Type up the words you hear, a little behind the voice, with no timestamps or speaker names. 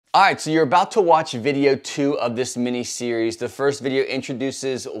All right, so you're about to watch video 2 of this mini series. The first video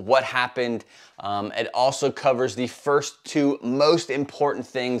introduces what happened. It also covers the first 2 most important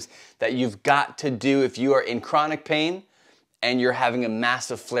things that you've got to do if you are in chronic pain and you're having a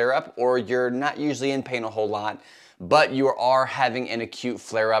massive flare-up, or you're not usually in pain a whole lot, but you are having an acute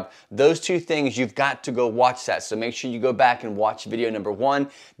flare-up. Those 2 things, you've got to go watch that. So make sure you go back and watch video number 1.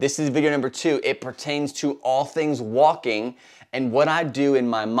 This is video number 2. It pertains to all things walking and what I do in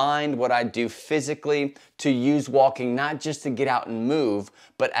my mind, what I do physically to use walking, not just to get out and move,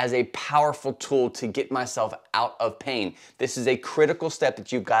 but as a powerful tool to get myself out of pain. This is a critical step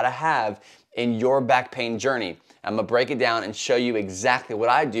that you've got to have in your back pain journey. I'm gonna break it down and show you exactly what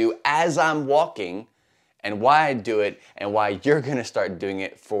I do as I'm walking and why I do it and why you're gonna start doing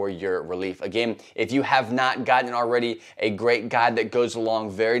it for your relief. Again, if you have not gotten already, a great guide that goes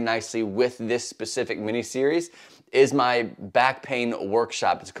along very nicely with this specific mini series is my back pain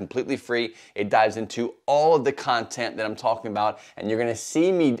workshop. It's completely free. It dives into all of the content that I'm talking about, and you're gonna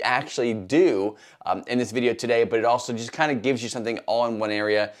see me actually do in this video today, but it also just kind of gives you something all in one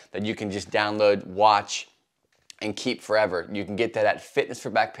area that you can just download, watch, and keep forever. You can get that at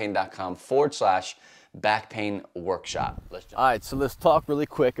fitnessforbackpain.com/back pain workshop. All right, so let's talk really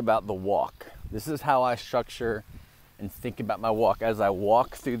quick about the walk. This is how I structure and think about my walk as I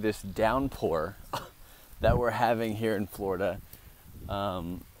walk through this downpour that we're having here in Florida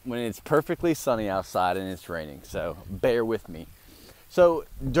when it's perfectly sunny outside and it's raining, so bear with me. So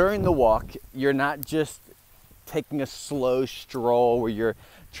during the walk, you're not just taking a slow stroll where you're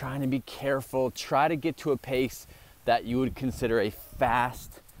trying to be careful. Try to get to a pace that you would consider a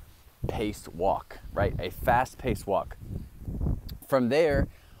fast-paced walk, right? A fast-paced walk. From there,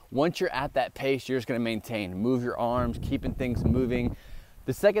 once you're at that pace, you're just gonna maintain. Move your arms, keeping things moving.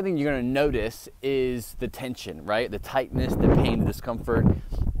 The second thing you're gonna notice is the tension, right? The tightness, the pain, the discomfort,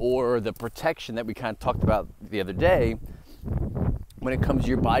 or the protection that we kind of talked about the other day. When it comes to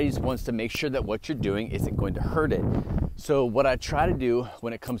your body, just wants to make sure that what you're doing isn't going to hurt it. So what I try to do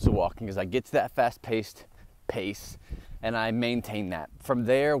when it comes to walking is I get to that fast-paced pace and I maintain that. From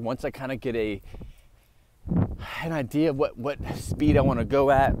there, once I kind of get an idea of what speed I want to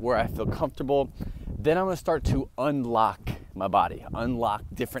go at, where I feel comfortable, then I'm going to start to unlock my body, unlock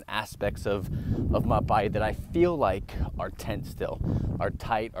different aspects of my body that I feel like are tense still, are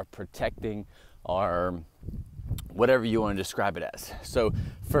tight, are protecting, are whatever you want to describe it as. So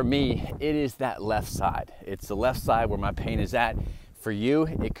for me, it is that left side. It's the left side where my pain is at. For you,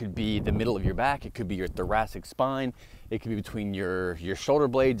 it could be the middle of your back. It could be your thoracic spine. It could be between your shoulder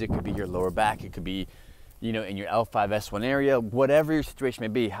blades. It could be your lower back. It could be, you know, in your L5-S1 area, whatever your situation may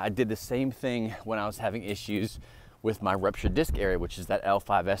be. I did the same thing when I was having issues with my ruptured disc area, which is that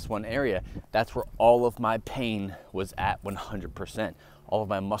L5-S1 area. That's where all of my pain was at 100%. All of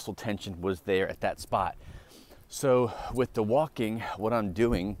my muscle tension was there at that spot. So with the walking, what I'm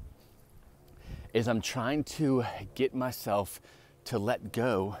doing is I'm trying to get myself to let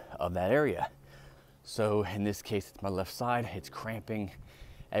go of that area. So in this case, it's my left side, it's cramping.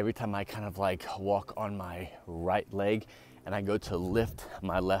 Every time I kind of like walk on my right leg and I go to lift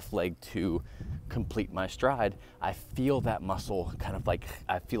my left leg to complete my stride, I feel that muscle kind of like,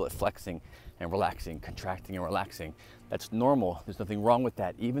 I feel it flexing and relaxing, contracting and relaxing. That's normal. There's nothing wrong with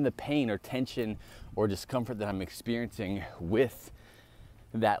that. Even the pain or tension or discomfort that I'm experiencing with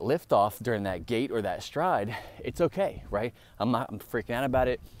that liftoff during that gait or that stride, it's okay, right? I'm freaking out about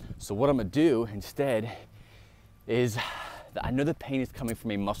it. So what I'm gonna do instead is, I know the pain is coming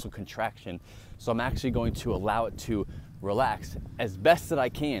from a muscle contraction, so I'm actually going to allow it to relax as best that I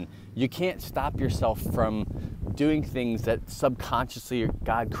can. You can't stop yourself from doing things that subconsciously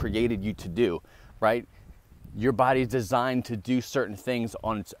God created you to do, right? Your body's designed to do certain things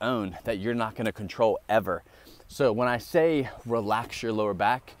on its own that you're not gonna control ever. So when I say relax your lower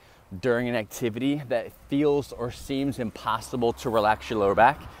back during an activity that feels or seems impossible to relax your lower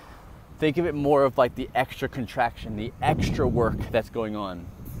back, think of it more of like the extra contraction, the extra work that's going on.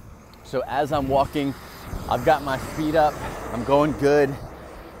 So as I'm walking, I've got my feet up, I'm going good.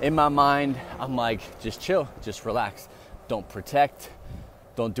 In my mind, I'm like, just chill, just relax. Don't protect,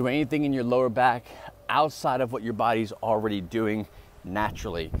 don't do anything in your lower back outside of what your body's already doing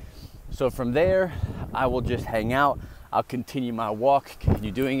naturally. So from there, I will just hang out. I'll continue my walk,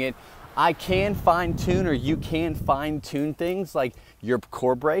 continue doing it. I can fine tune, or you can fine tune things like your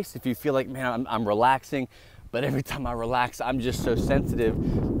core brace. If you feel like, man, I'm relaxing, but every time I relax, I'm just so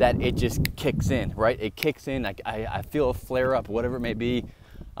sensitive that it just kicks in, right? It kicks in, I feel a flare up, whatever it may be,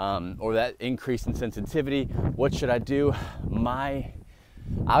 or that increase in sensitivity. What should I do? My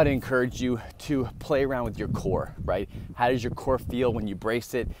I would encourage you to play around with your core, right? How does your core feel when you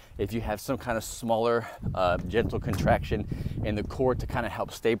brace it? If you have some kind of smaller, gentle contraction in the core to kind of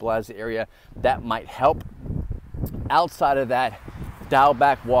help stabilize the area, that might help. Outside of that, dial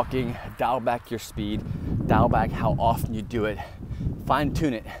back walking, dial back your speed, dial back how often you do it, fine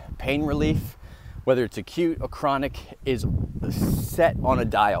tune it. Pain relief, whether it's acute or chronic, is set on a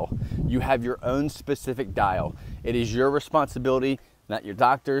dial. You have your own specific dial. It is your responsibility, not your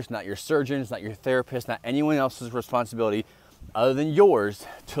doctor's, not your surgeon's, not your therapist, not anyone else's responsibility other than yours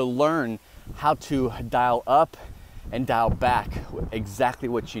to learn how to dial up and dial back exactly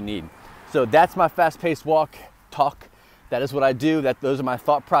what you need. So that's my fast-paced talk. That is what I do. Those are my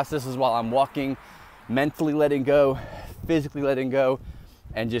thought processes while I'm walking, mentally letting go, physically letting go,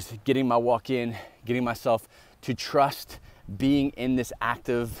 and just getting my walk in, getting myself to trust being in this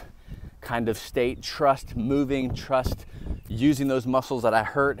active kind of state, trust moving, trust using those muscles that I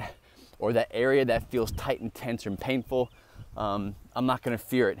hurt or that area that feels tight and tense and painful. I'm not gonna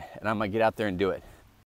fear it, and I'm gonna get out there and do it.